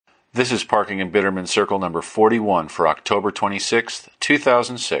This is Parking in Bitterman Circle number 41 for October 26th,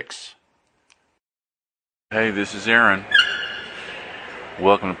 2006. Hey, this is Aaron.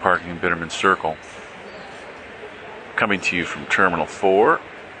 Welcome to Parking in Bitterman Circle. Coming to you from Terminal 4,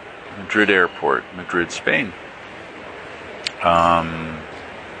 Madrid Airport, Madrid, Spain. It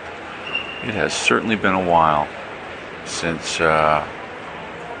has certainly been a while since I've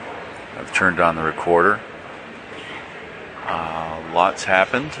turned on the recorder. Lots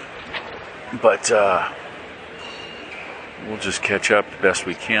happened, but we'll just catch up the best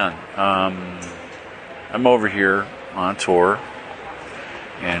we can. I'm over here on tour,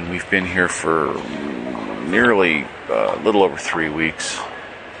 and we've been here for nearly a little over 3 weeks.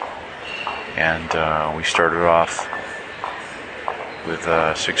 And we started off with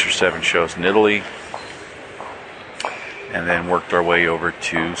 6 or 7 shows in Italy, and then worked our way over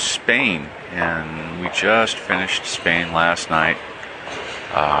to Spain. And we just finished Spain last night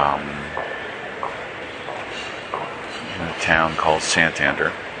in a town called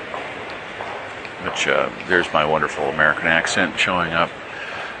Santander, which there's my wonderful American accent showing up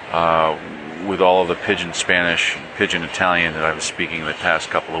with all of the pidgin Spanish, pidgin Italian that I was speaking the past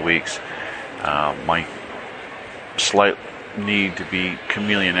couple of weeks. My slight need to be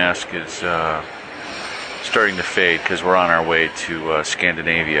chameleon-esque is starting to fade, because we're on our way to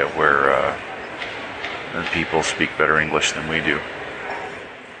Scandinavia, where the people speak better English than we do.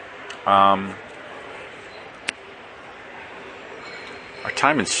 Our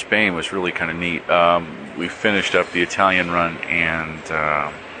time in Spain was really kind of neat. We finished up the Italian run, and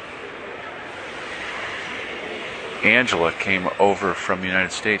Angela came over from the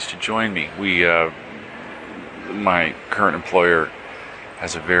United States to join me. My current employer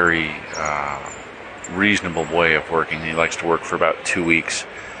has a very reasonable way of working. He likes to work for about 2 weeks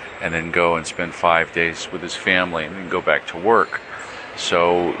and then go and spend 5 days with his family and then go back to work.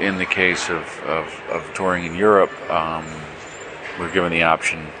 So in the case of touring in Europe, we're given the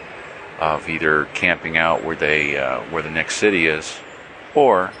option of either camping out where the next city is,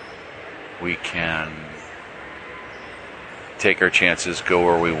 or we can take our chances, go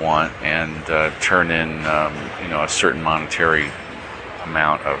where we want, and turn in a certain monetary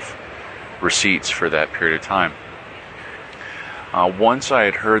amount of receipts for that period of time. Once I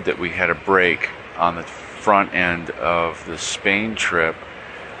had heard that we had a break on the front end of the Spain trip,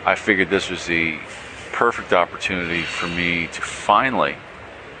 I figured this was the perfect opportunity for me to finally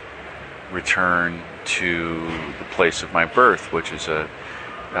return to the place of my birth, which is a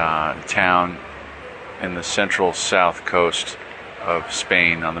town in the central south coast of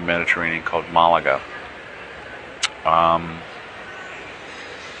Spain on the Mediterranean called Malaga.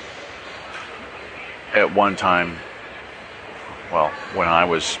 At one time, well, when I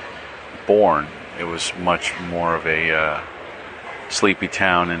was born, it was much more of a sleepy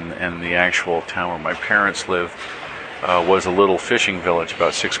town, and the actual town where my parents lived was a little fishing village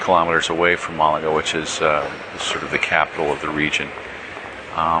about 6 kilometers away from Malaga, which is sort of the capital of the region.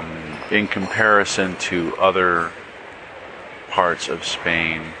 In comparison to other parts of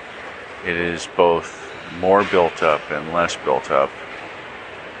Spain, it is both more built up and less built up.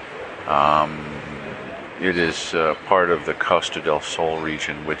 It is part of the Costa del Sol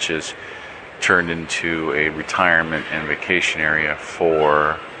region, which is turned into a retirement and vacation area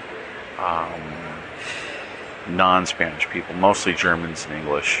for non-Spanish people, mostly Germans and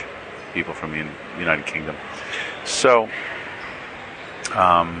English, people from the United Kingdom. So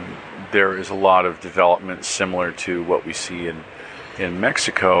there is a lot of development similar to what we see in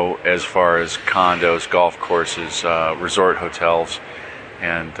Mexico, as far as condos, golf courses, resort hotels,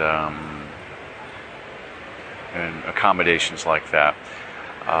 and accommodations like that.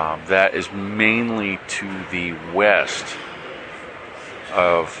 That is mainly to the west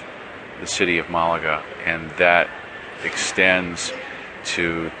of the city of Malaga, and that extends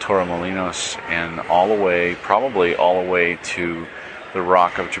to Torremolinos and probably all the way to the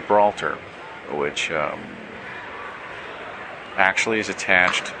Rock of Gibraltar, which actually is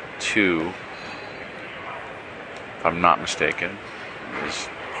attached to, if I'm not mistaken, is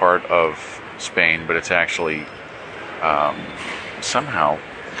part of Spain, but it's actually somehow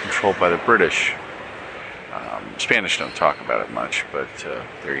controlled by the British. Spanish don't talk about it much, but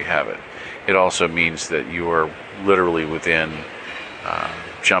there you have it. It also means that you are literally within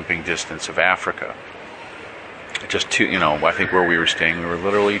jumping distance of Africa. Just I think where we were staying, we were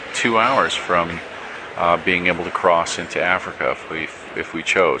literally 2 hours from being able to cross into Africa if we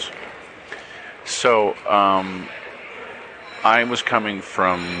chose. So I was coming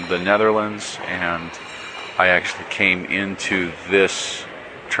from the Netherlands, and I actually came into this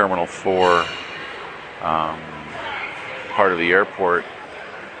Terminal 4 part of the airport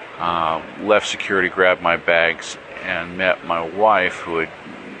left security, grabbed my bags, and met my wife, who had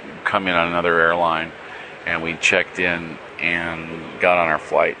come in on another airline, and we checked in and got on our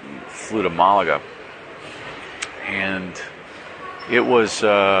flight and flew to Malaga. And it was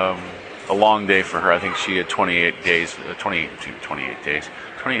a long day for her. I think she had 28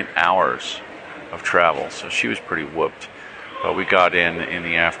 hours of travel, so she was pretty whooped. But we got in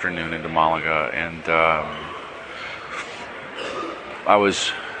the afternoon into Malaga, and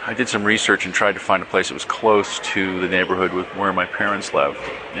I did some research and tried to find a place that was close to the neighborhood where my parents lived,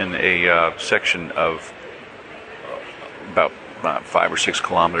 in a section of about 5 or 6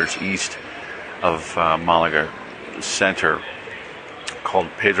 kilometers east of Malaga center, called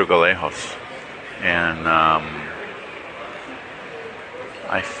Pedro Galejos. And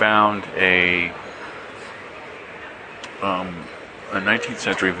I found a 19th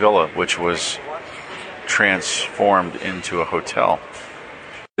century villa which was transformed into a hotel.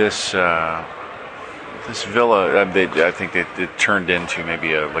 This villa, I think it turned into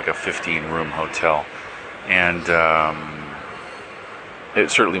maybe a 15-room hotel, and it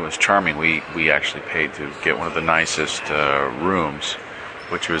certainly was charming. We actually paid to get one of the nicest rooms,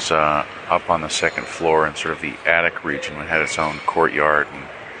 which was up on the second floor in sort of the attic region. It had its own courtyard and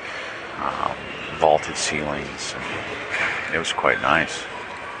vaulted ceilings, and it was quite nice.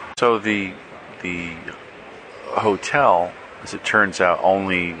 So the hotel, as it turns out,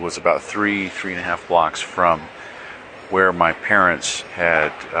 only was about 3.5 blocks from where my parents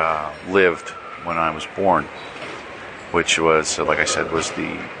had lived when I was born, which was, like I said, was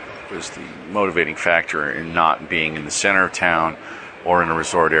the motivating factor in not being in the center of town or in a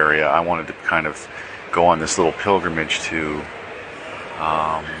resort area. I wanted to kind of go on this little pilgrimage to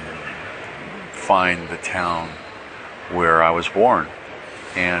find the town where I was born,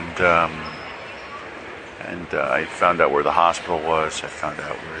 and I found out where the hospital was. I found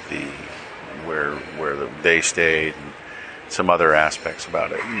out where they stayed, and some other aspects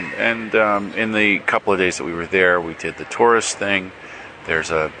about it. And in the couple of days that we were there, we did the tourist thing.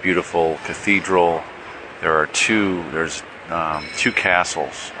 There's a beautiful cathedral. There's two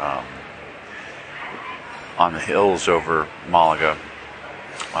castles on the hills over Malaga,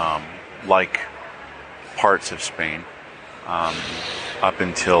 like parts of Spain, up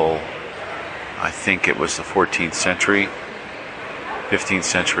until I think it was the 14th century, 15th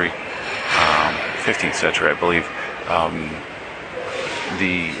century, 15th century, I believe.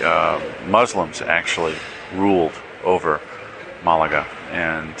 The Muslims actually ruled over Malaga,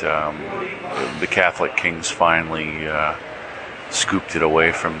 and the Catholic kings finally scooped it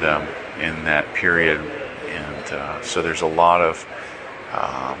away from them in that period. And so there's a lot of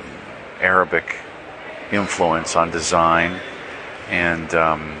Arabic influence on design. And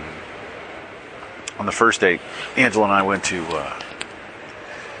on the first day, Angela and I went to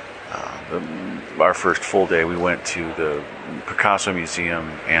our first full day. We went to the Picasso Museum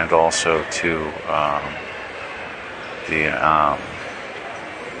and also to the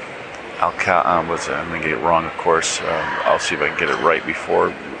I'm going to get it wrong, of course. I'll see if I can get it right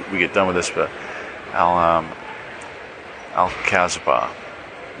before we get done with this. But Alcazaba,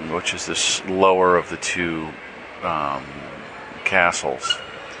 which is this lower of the two castles,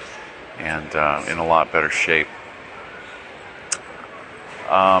 and in a lot better shape.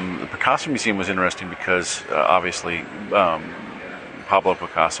 The Picasso Museum was interesting because obviously Pablo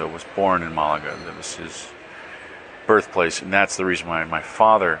Picasso was born in Malaga. That was his birthplace, and that's the reason why my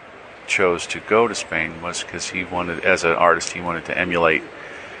father chose to go to Spain, was because he wanted, as an artist, he wanted to emulate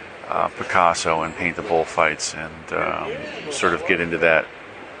Picasso and paint the bullfights and sort of get into that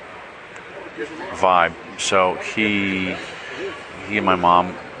vibe. So he and my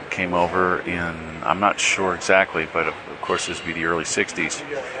mom came over in, I'm not sure exactly, but of course this would be the early 60s,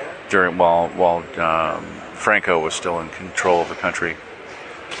 while Franco was still in control of the country.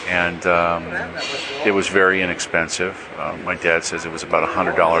 And it was very inexpensive. My dad says it was about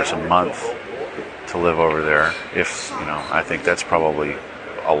 $100 a month to live over there. I think that's probably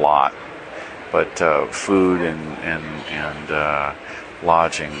a lot. But food and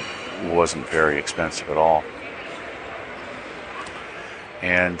lodging wasn't very expensive at all.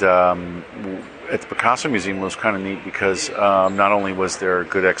 And at the Picasso Museum it was kind of neat because not only was there a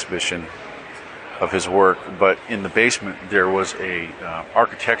good exhibition of his work, but in the basement there was a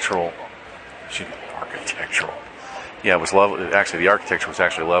architectural. Yeah, it was lovely. Actually, the architecture was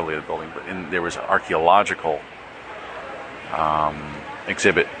actually lovely of the building, but there was an archaeological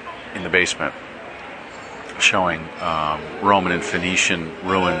exhibit in the basement showing Roman and Phoenician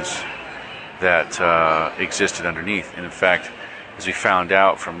ruins that existed underneath. And in fact, as we found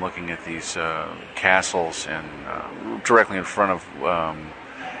out from looking at these castles and directly in front of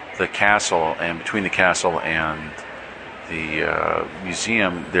the castle, and between the castle and the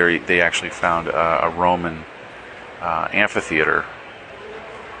museum, they actually found a Roman amphitheater,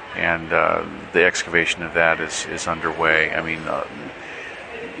 and the excavation of that is underway. I mean,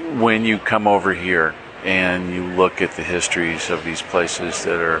 when you come over here and you look at the histories of these places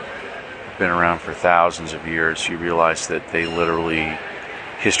that are been around for thousands of years, you realize that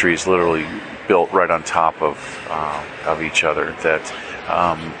history is literally built right on top of each other. That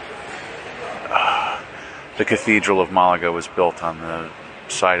the Cathedral of Malaga was built on the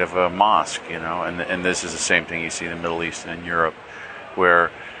site of a mosque, and this is the same thing you see in the Middle East and in Europe,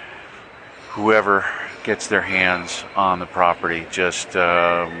 where whoever gets their hands on the property just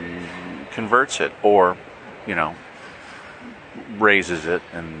converts it, or raises it,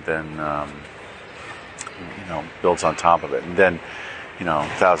 and then builds on top of it, and then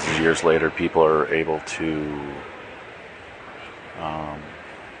thousands of years later, people are able to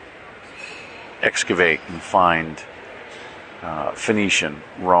excavate and find Phoenician,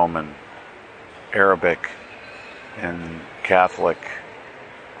 Roman, Arabic, and Catholic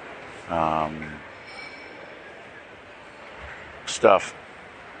stuff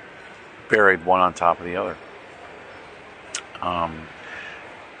buried one on top of the other. I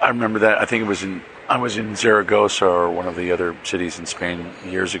remember that. I think I was in Zaragoza or one of the other cities in Spain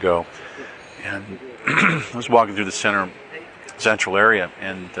years ago, and I was walking through the central area,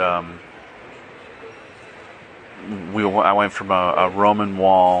 and I went from a Roman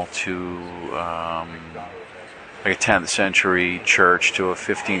wall to like a 10th century church to a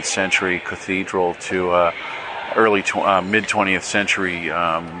 15th century cathedral to a mid 20th century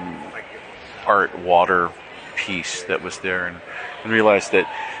art water piece that was there, and realized that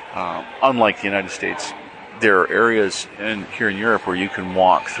unlike the United States, there are areas here in Europe where you can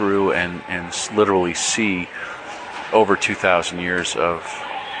walk through and literally see over 2,000 years of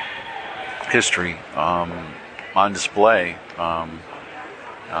history on display,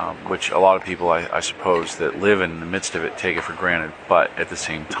 which a lot of people, I suppose, that live in the midst of it take it for granted, but at the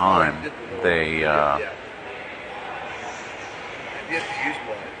same time, they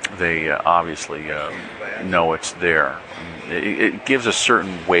obviously know it's there. It gives a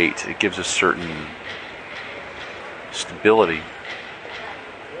certain weight, it gives a certain stability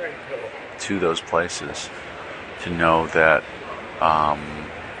to those places to know that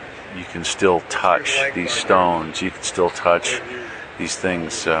you can still touch these stones, you can still touch these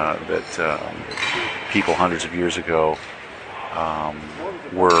things that people hundreds of years ago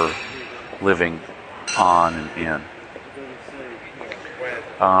were living on and in.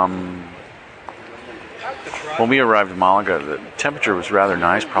 When we arrived in Malaga, the temperature was rather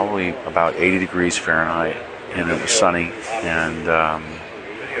nice, probably about 80 degrees Fahrenheit, and it was sunny, and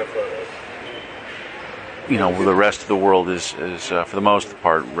the rest of the world is for the most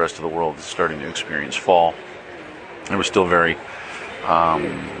part, the rest of the world is starting to experience fall. It was still very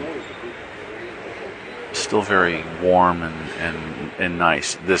warm and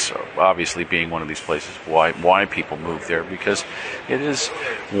nice. This obviously being one of these places why people move there, because it is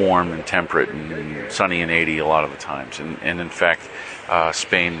warm and temperate and sunny and 80 a lot of the times. And in fact,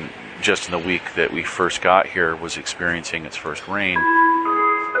 Spain, just in the week that we first got here, was experiencing its first rain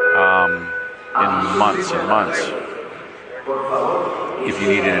in months and months. If you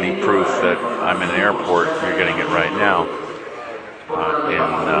needed any proof that I'm in an airport, you're getting it right now.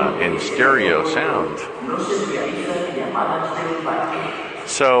 In stereo sound.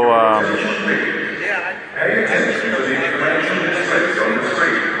 So,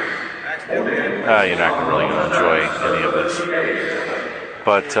 you're not really going to enjoy any of this.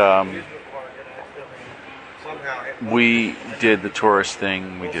 But we did the tourist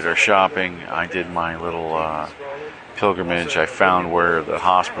thing. We did our shopping. I did my little pilgrimage. I found where the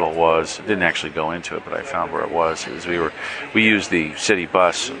hospital was. I didn't actually go into it, but I found where it was. We used the city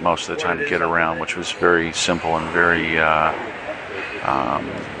bus most of the time to get around, which was very simple and very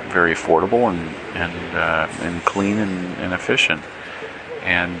affordable and clean and efficient.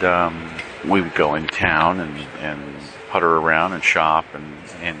 And we would go in town and putter around and shop and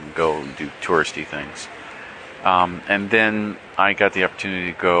go and do touristy things. And then I got the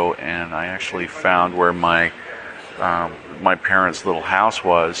opportunity to go, and I actually found where my parents' little house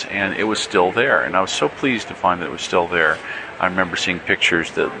was, and it was still there. And I was so pleased to find that it was still there. I remember seeing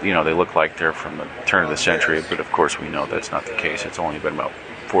pictures that, they look like they're from the turn of the century, but of course we know that's not the case. It's only been about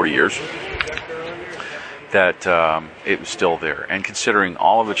 40 years that it was still there. And considering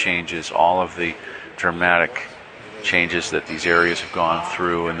all of the changes, all of the dramatic changes that these areas have gone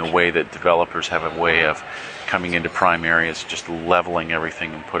through, and the way that developers have a way of coming into prime areas, just leveling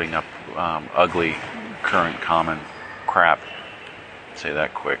everything and putting up ugly current common crap, say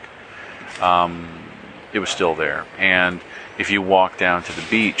that quick. It was still there. And if you walk down to the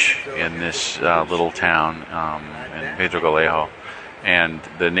beach in this little town in Pedro Galejo, and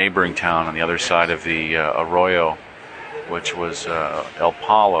the neighboring town on the other side of the arroyo, which was El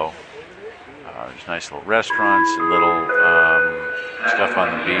Palo, there's nice little restaurants and little stuff on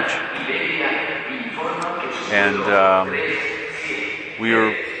the beach. And we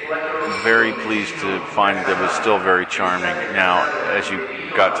were very pleased to find that it was still very charming. Now, as you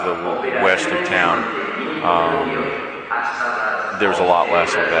got to the west of town, there was a lot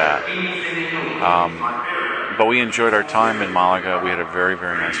less of that. But we enjoyed our time in Malaga. We had a very,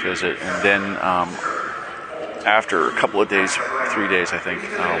 very nice visit. And then after a couple of days, 3 days I think,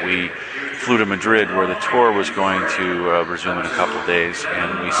 we flew to Madrid, where the tour was going to resume in a couple of days.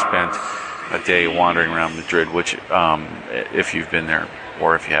 And we spent a day wandering around Madrid, which if you've been there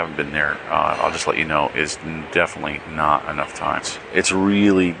or if you haven't been there, I'll just let you know, is definitely not enough time. It's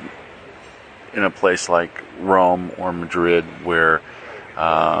really in a place like Rome or Madrid where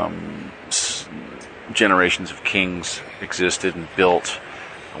generations of kings existed and built,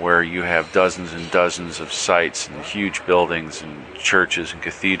 where you have dozens and dozens of sites and huge buildings and churches and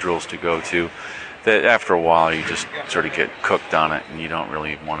cathedrals to go to, that after a while you just sort of get cooked on it and you don't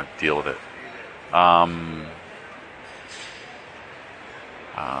really want to deal with it.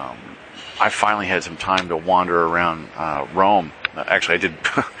 I finally had some time to wander around Rome. Actually, I did.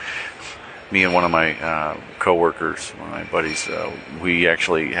 Me and one of my co-workers, one of my buddies, we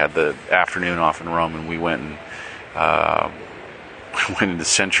actually had the afternoon off in Rome, and we went and went into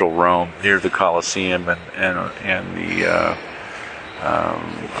central Rome near the Colosseum and the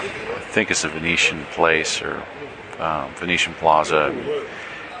I think it's a Venetian place or Venetian Plaza.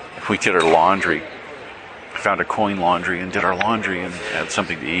 We did our laundry. Found a coin laundry and did our laundry and had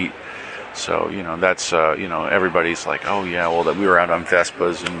something to eat. So, that's, everybody's like, oh yeah, well, that we were out on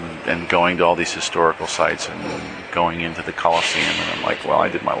Vespas and going to all these historical sites and going into the Colosseum. And I'm like, well, I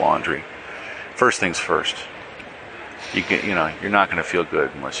did my laundry. First things first. You're not going to feel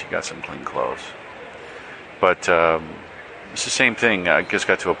good unless you got some clean clothes. But it's the same thing. I just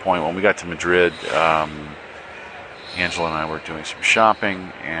got to a point when we got to Madrid, Angela and I were doing some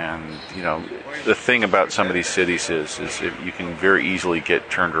shopping, and the thing about some of these cities is you can very easily get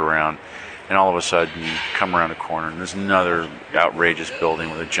turned around, and all of a sudden you come around a corner and there's another outrageous building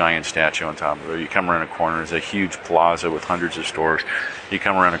with a giant statue on top of it. You come around a corner, there's a huge plaza with hundreds of stores. You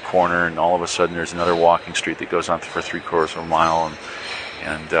come around a corner and all of a sudden there's another walking street that goes on for 3/4 of a mile,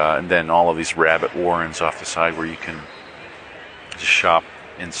 and then all of these rabbit warrens off the side where you can just shop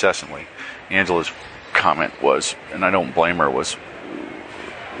incessantly. Angela's comment was, and I don't blame her, was,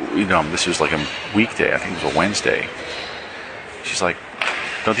 this was like a weekday, I think it was a Wednesday. She's like,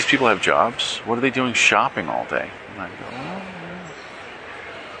 don't these people have jobs? What are they doing shopping all day? And I go, well, yeah.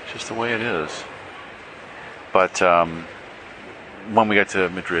 It's just the way it is. But when we got to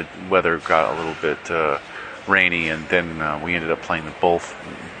Madrid, weather got a little bit rainy, and then we ended up playing the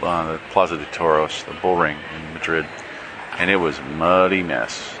Plaza de Toros, the bull ring in Madrid, and it was a muddy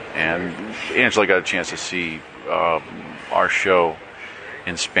mess. And Angela got a chance to see our show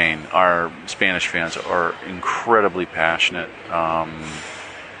in Spain. Our Spanish fans are incredibly passionate.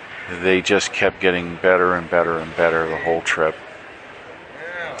 They just kept getting better and better and better the whole trip.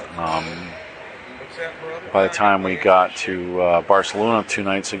 By the time we got to Barcelona 2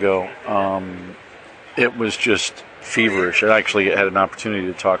 nights ago, it was just feverish. I actually had an opportunity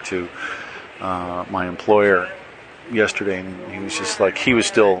to talk to my employer yesterday, and he was just like, he was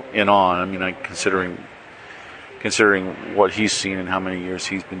still in awe. I mean, considering what he's seen and how many years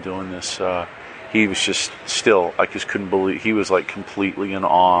he's been doing this, he was just still, I just couldn't believe, he was like completely in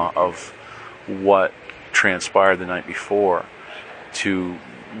awe of what transpired the night before, to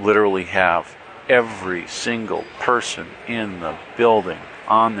literally have every single person in the building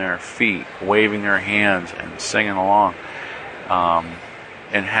on their feet, waving their hands and singing along,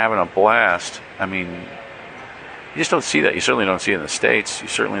 and having a blast. I mean, you just don't see that. You certainly don't see it in the States. You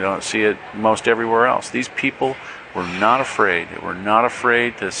certainly don't see it most everywhere else. These people were not afraid. They were not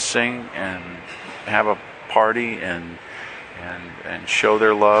afraid to sing and have a party and show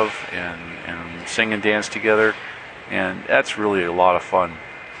their love and sing and dance together. And that's really a lot of fun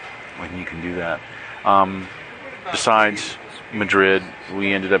when you can do that. Besides Madrid,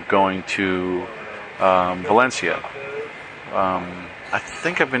 we ended up going to Valencia. I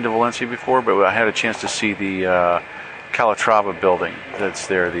think I've been to Valencia before, but I had a chance to see the Calatrava building that's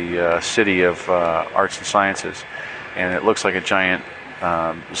there, the City of Arts and Sciences, and it looks like a giant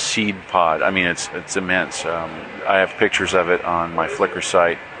seed pod. I mean, it's immense. I have pictures of it on my Flickr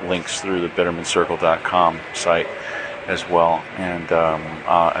site, links through the BittermanCircle.com site, as well. And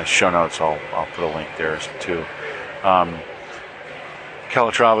as show notes, I'll put a link there too.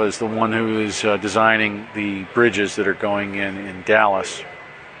 Calatrava is the one who is designing the bridges that are going in Dallas,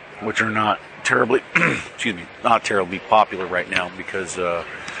 which are not terribly, not terribly popular right now because of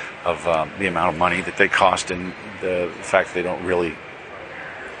the amount of money that they cost and the fact that they're not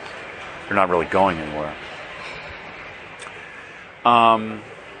really going anywhere.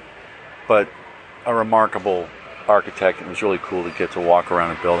 But a remarkable architect. It was really cool to get to walk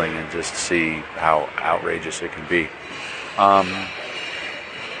around a building and just see how outrageous it can be.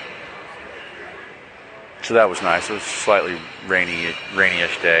 So that was nice. It was a slightly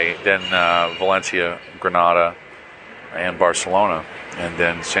rainy-ish day. Then Valencia, Granada, and Barcelona, and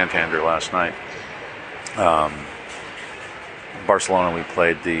then Santander last night. Barcelona, we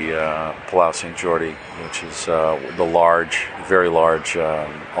played the Palau Sant Jordi, which is the very large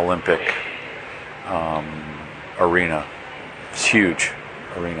Olympic arena. It's a huge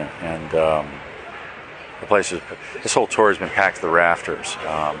arena, and this whole tour has been packed to the rafters.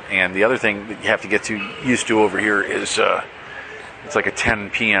 And the other thing that you have to get used to over here is it's like a 10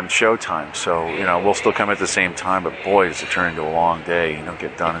 p.m. show time. So, we'll still come at the same time, but boy, does it turn into a long day. You don't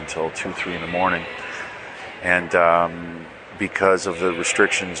get done until 2, 3 in the morning. And because of the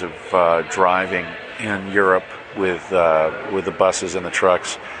restrictions of driving in Europe with the buses and the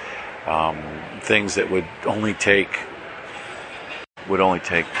trucks, things that would only take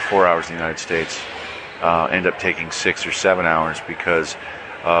 4 hours in the United States end up taking 6 or 7 hours because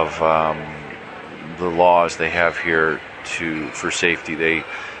of the laws they have here for safety. The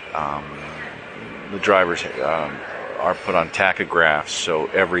drivers are put on tachographs, so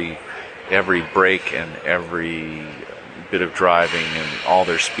every break and every bit of driving and all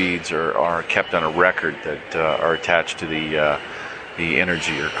their speeds are kept on a record that are attached to the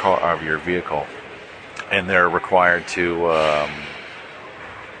energy of your vehicle, and they're required to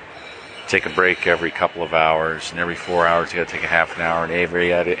take a break every couple of hours, and every 4 hours you got to take a half an hour, and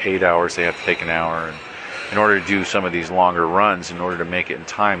every 8 hours they have to take an hour. And in order to do some of these longer runs, in order to make it in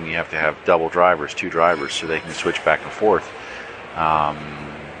time, you have to have two drivers, so they can switch back and forth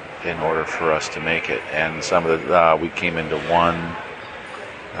in order for us to make it. And some of we came into one.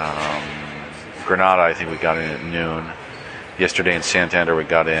 Granada, I think we got in at noon. Yesterday in Santander we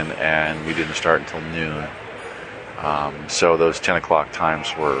got in and we didn't start until noon. So those 10 o'clock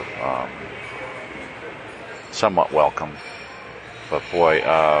times were somewhat welcome. But boy,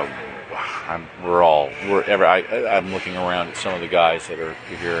 I'm looking around at some of the guys that are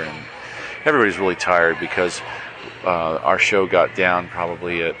here, and everybody's really tired because our show got down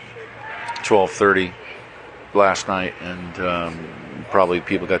probably at 12:30 last night, and probably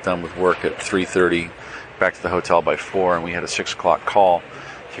people got done with work at 3:30, back to the hotel by 4, and we had a 6 o'clock call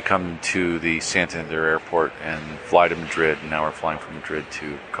to come to the Santander airport and fly to Madrid, and now we're flying from Madrid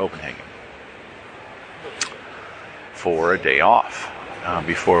to Copenhagen for a day off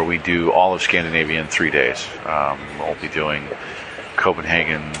before we do all of Scandinavia in 3 days. We'll be doing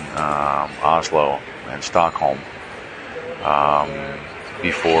Copenhagen, Oslo, and Stockholm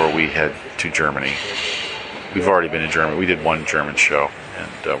before we head to Germany. We've already been in Germany. We did one German show,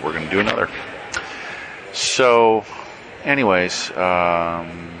 and we're going to do another. So, anyways,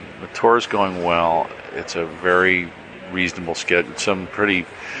 the tour is going well. It's a very reasonable schedule. Some pretty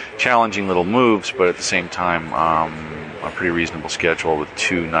challenging little moves, but at the same time, a pretty reasonable schedule with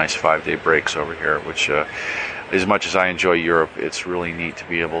 2 nice 5-day breaks over here, which, as much as I enjoy Europe, it's really neat to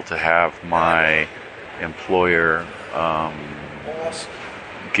be able to have my employer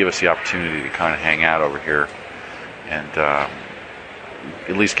give us the opportunity to kind of hang out over here and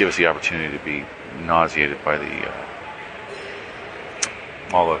at least give us the opportunity to be nauseated by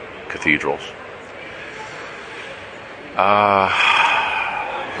all the cathedrals.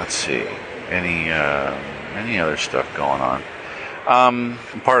 Let's see, any other stuff going on.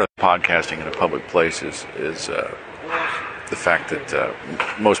 Part of podcasting in a public place is the fact that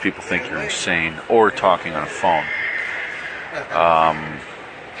most people think you're insane or talking on a phone.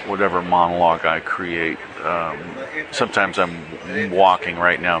 Whatever monologue I create, sometimes I'm walking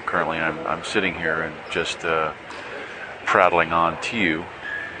right now. Currently, I'm sitting here and just prattling on to you,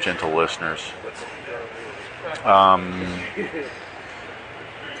 gentle listeners.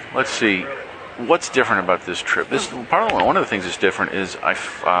 Let's see, what's different about this trip? One of the things that's different is I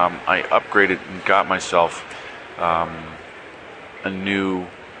upgraded and got myself a new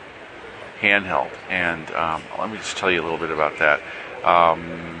handheld, and let me just tell you a little bit about that.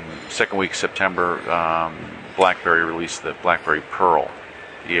 Second week of September, BlackBerry released the BlackBerry Pearl,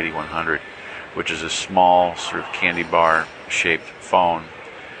 the 8100, which is a small sort of candy bar shaped phone,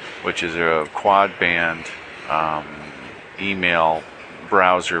 which is a quad band email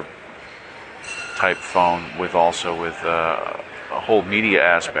browser type phone with a whole media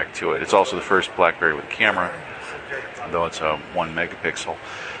aspect to it. It's also the first BlackBerry with a camera, though it's a 1 megapixel.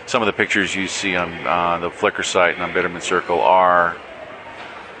 Some of the pictures you see on the Flickr site and on Bitterman Circle are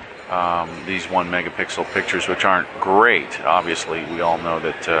these 1 megapixel pictures, which aren't great. Obviously, we all know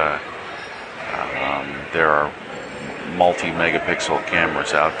that there are multi-megapixel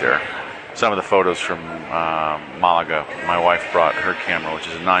cameras out there. Some of the photos from Malaga, my wife brought her camera, which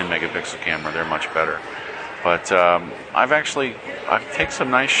is a 9 megapixel camera. They're much better. But I've taken some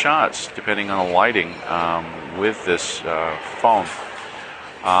nice shots, depending on the lighting, with this phone.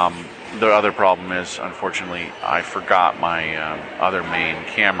 The other problem is, unfortunately, I forgot my other main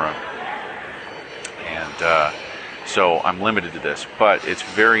camera, and so I'm limited to this. But it's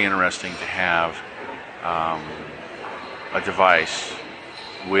very interesting to have a device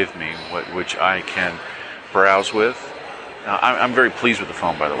with me, which I can browse with. I'm very pleased with the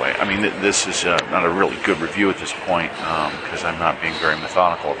phone, by the way. I mean, this is not a really good review at this point because I'm not being very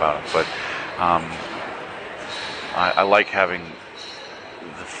methodical about it. But I like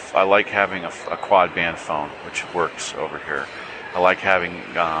having a quad band phone, which works over here. I like having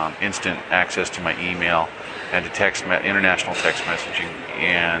instant access to my email and to international text messaging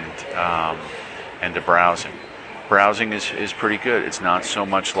and to browsing. Browsing is pretty good. It's not so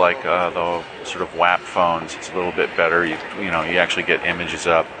much like the sort of WAP phones. It's a little bit better. You actually get images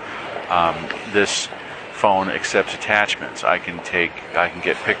up. This phone accepts attachments. I can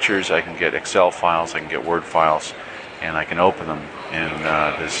get pictures. I can get Excel files. I can get Word files, and I can open them in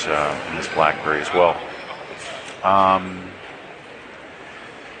this BlackBerry as well.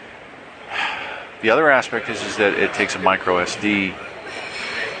 The other aspect is that it takes a micro SD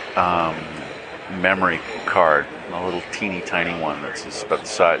memory card, a little teeny tiny one that's about the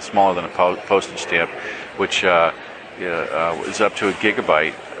size, smaller than a postage stamp, which is up to a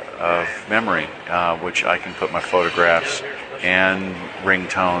gigabyte of memory, which I can put my photographs and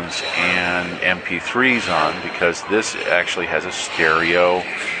ringtones and MP3s on, because this actually has a stereo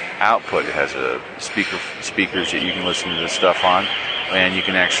output. It has a speakers that you can listen to this stuff on, and you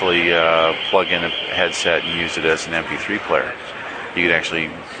can actually plug in a headset and use it as an MP3 player. You could actually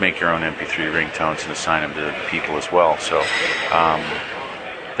make your own MP3 ringtones and assign them to people as well. So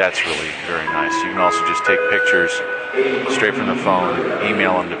that's really very nice. You can also just take pictures straight from the phone,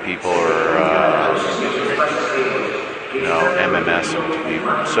 email them to people, or MMS them to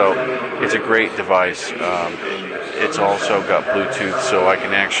people. So it's a great device. It's also got Bluetooth, so I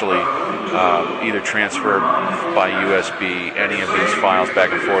can actually either transfer by USB any of these files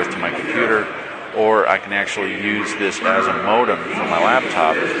back and forth to my computer, or I can actually use this as a modem for my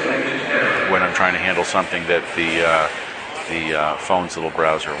laptop when I'm trying to handle something that the phone's little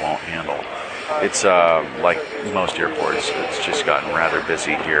browser won't handle. It's like most airports, it's just gotten rather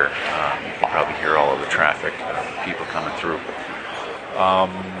busy here. You can probably hear all of the traffic, people coming through.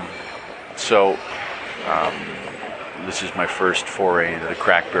 This is my first foray into the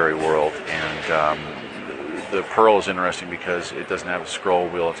Crackberry world, and the Pearl is interesting because it doesn't have a scroll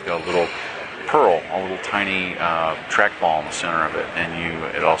wheel. It's got a little Pearl, a little tiny trackball in the center of it, and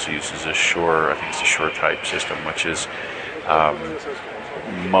it also uses a Shure, I think it's a Shure type system, which is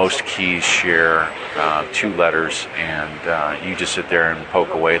most keys share 2 letters, and you just sit there and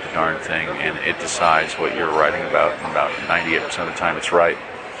poke away at the darn thing, and it decides what you're writing about, and about 98% of the time it's right.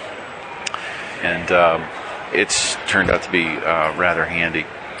 And it's turned out to be rather handy,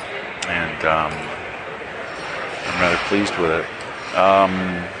 and I'm rather pleased with it.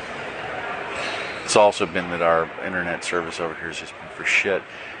 It's also been that our internet service over here has just been for shit,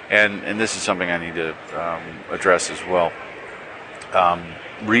 and this is something I need to address as well.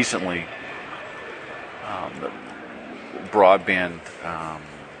 Recently, the broadband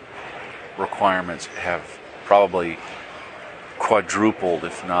requirements have probably quadrupled,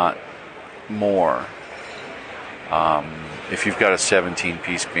 if not more. If you've got a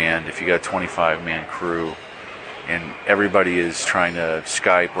 17-piece band, if you've got a 25-man crew, and everybody is trying to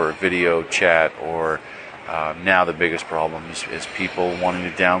Skype or video chat, or now the biggest problem is people wanting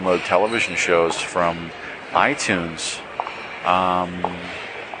to download television shows from iTunes.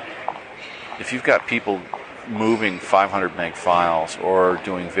 If you've got people moving 500 meg files or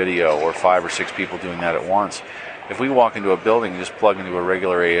doing video, or 5 or 6 people doing that at once, if we walk into a building and just plug into a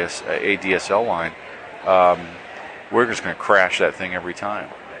regular ADSL line, we're just going to crash that thing every time.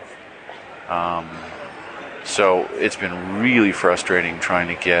 So it's been really frustrating trying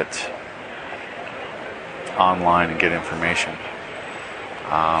to get online and get information.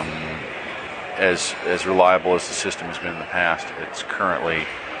 As reliable as the system has been in the past, it's currently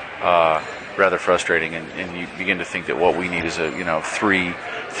rather frustrating, and you begin to think that what we need is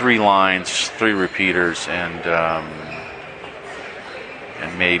three lines, three repeaters, and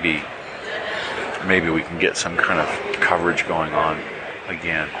maybe we can get some kind of coverage going on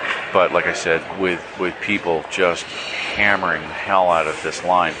again. But like I said, with people just hammering the hell out of this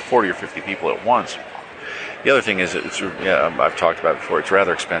line, 40 or 50 people at once. The other thing is, I've talked about it before, it's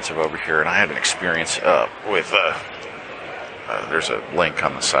rather expensive over here, and I had an experience with, there's a link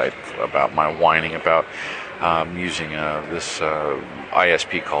on the site about my whining about using this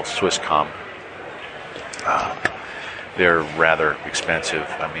ISP called Swisscom. They're rather expensive.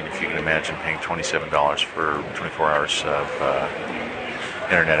 I mean, if you can imagine paying $27 for 24 hours of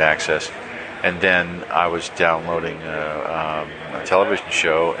internet access. And then I was downloading a television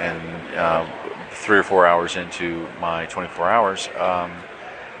show, and 3 or 4 hours into my 24 hours,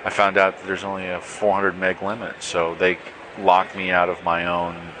 I found out that there's only a 400 meg limit. So they locked me out of my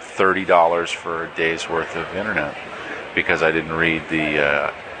own $30 for a day's worth of internet because I didn't read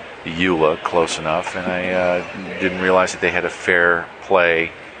the EULA close enough, and I didn't realize that they had a fair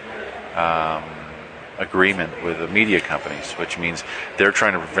play agreement with the media companies, which means they're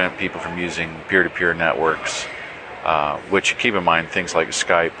trying to prevent people from using peer-to-peer networks, which, keep in mind, things like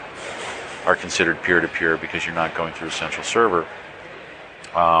Skype are considered peer-to-peer because you're not going through a central server.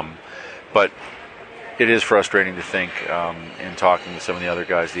 But it is frustrating to think, in talking to some of the other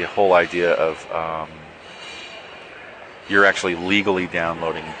guys, the whole idea of you're actually legally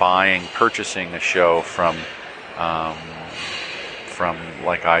downloading, purchasing a show from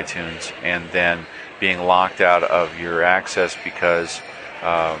like iTunes, and then being locked out of your access because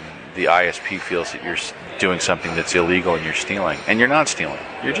the ISP feels that you're doing something that's illegal and you're stealing. And you're not stealing.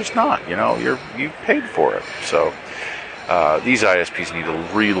 You're just not. You paid for it. So these ISPs need to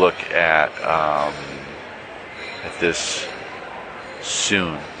relook at this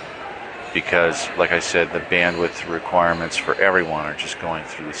soon. Because, like I said, the bandwidth requirements for everyone are just going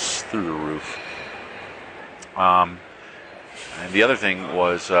through the roof. And the other thing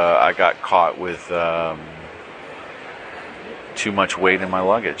was I got caught with too much weight in my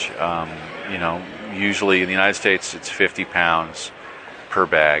luggage. Usually in the United States it's 50 pounds per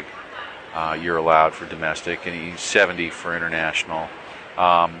bag. You're allowed for domestic, and 70 for international.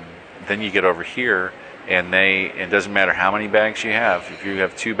 Then you get over here, and it doesn't matter how many bags you have. If you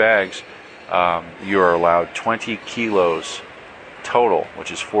have 2 bags, you are allowed 20 kilos total,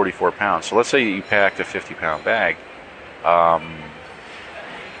 which is 44 pounds. So let's say you packed a 50-pound bag,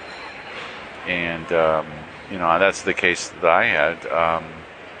 that's the case that I had.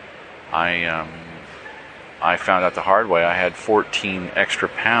 I found out the hard way. I had 14 extra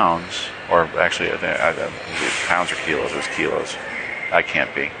pounds, or actually, pounds or kilos? It was kilos. I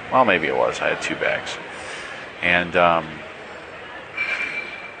can't be. Well, maybe it was. I had 2 bags, and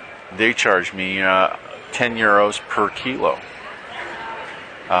they charged me 10 euros per kilo,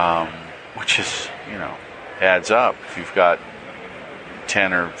 which is, adds up. If you've got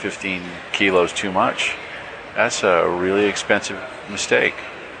 10 or 15 kilos too much, that's a really expensive mistake,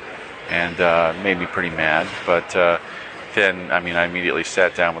 and made me pretty mad. But then, I immediately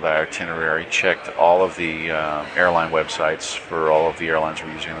sat down with our itinerary, checked all of the airline websites for all of the airlines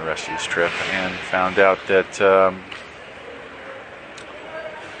we're using the rest of this trip, and found out that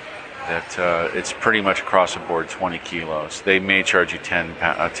it's pretty much across the board 20 kilos. They may charge you 10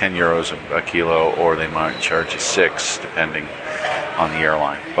 euros a kilo, or they might charge you 6, depending on the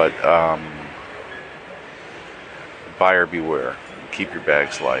airline. But buyer beware. Keep your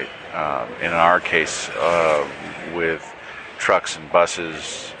bags light. In our case, with trucks and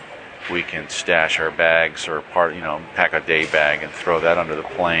buses, we can stash our bags or pack a day bag and throw that under the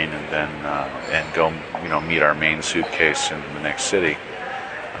plane, and then and go meet our main suitcase in the next city.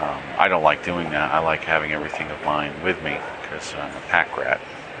 I don't like doing that. I like having everything of mine with me because I'm a pack rat.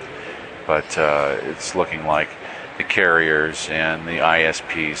 But it's looking like the carriers and the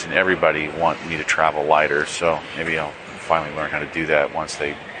ISPs and everybody want me to travel lighter, so maybe I'll finally learn how to do that once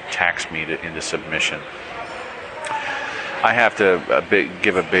they tax me into submission. I have to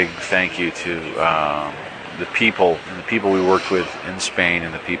give a big thank you to the people we worked with in Spain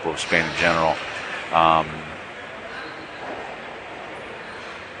and the people of Spain in general.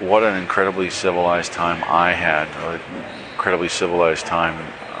 What an incredibly civilized time I had, an incredibly civilized time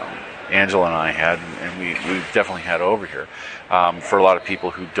Angela and I had, and we've definitely had over here. For a lot of people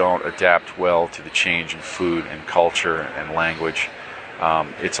who don't adapt well to the change in food and culture and language,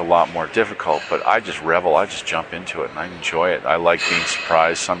 it's a lot more difficult, but I just revel. I just jump into it, and I enjoy it. I like being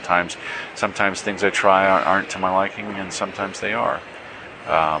surprised. Sometimes things I try aren't to my liking, and sometimes they are.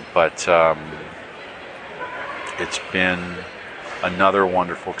 But it's been another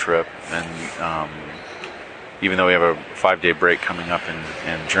wonderful trip. And even though we have a 5-day break coming up in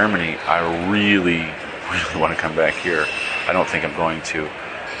Germany, I really want to come back here. I don't think I'm going to,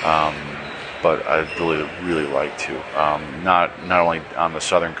 but I'd really like to. Not only on the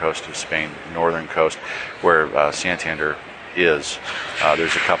southern coast of Spain, northern coast, where Santander is.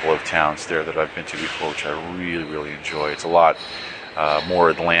 There's a couple of towns there that I've been to before, which I really enjoy. It's a lot more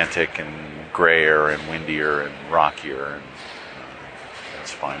Atlantic and grayer and windier and rockier, and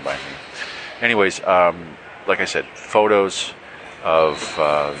that's fine by me. Anyways, like I said, photos of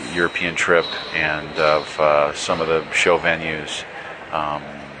European trip and of some of the show venues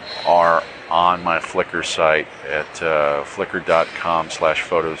are on my Flickr site at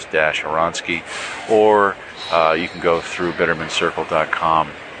flickr.com/photos-Aronsky, or you can go through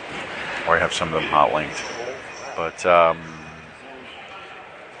bittermancircle.com, where I have some of them hot linked. But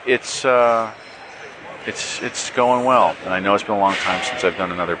it's going well, and I know it's been a long time since I've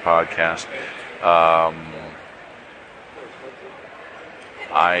done another podcast.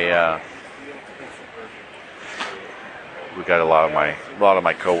 We got a lot of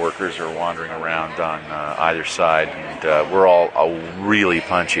my coworkers are wandering around on either side, and we're all really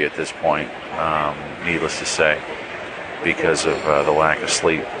punchy at this point, needless to say, because of the lack of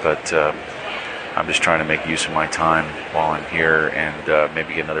sleep. But I'm just trying to make use of my time while I'm here, and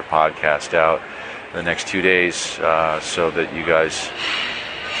maybe get another podcast out the next 2 days, so that you guys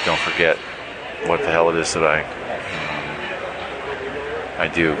don't forget what the hell it is that I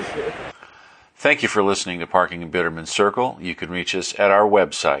do. Thank you for listening to Parking in Bitterman's Circle. You can reach us at our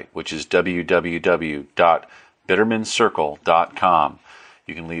website, which is www.bittermancircle.com.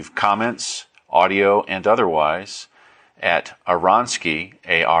 You can leave comments, audio and otherwise, at Aronsky,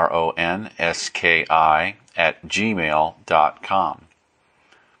 ARONSKI, @gmail.com.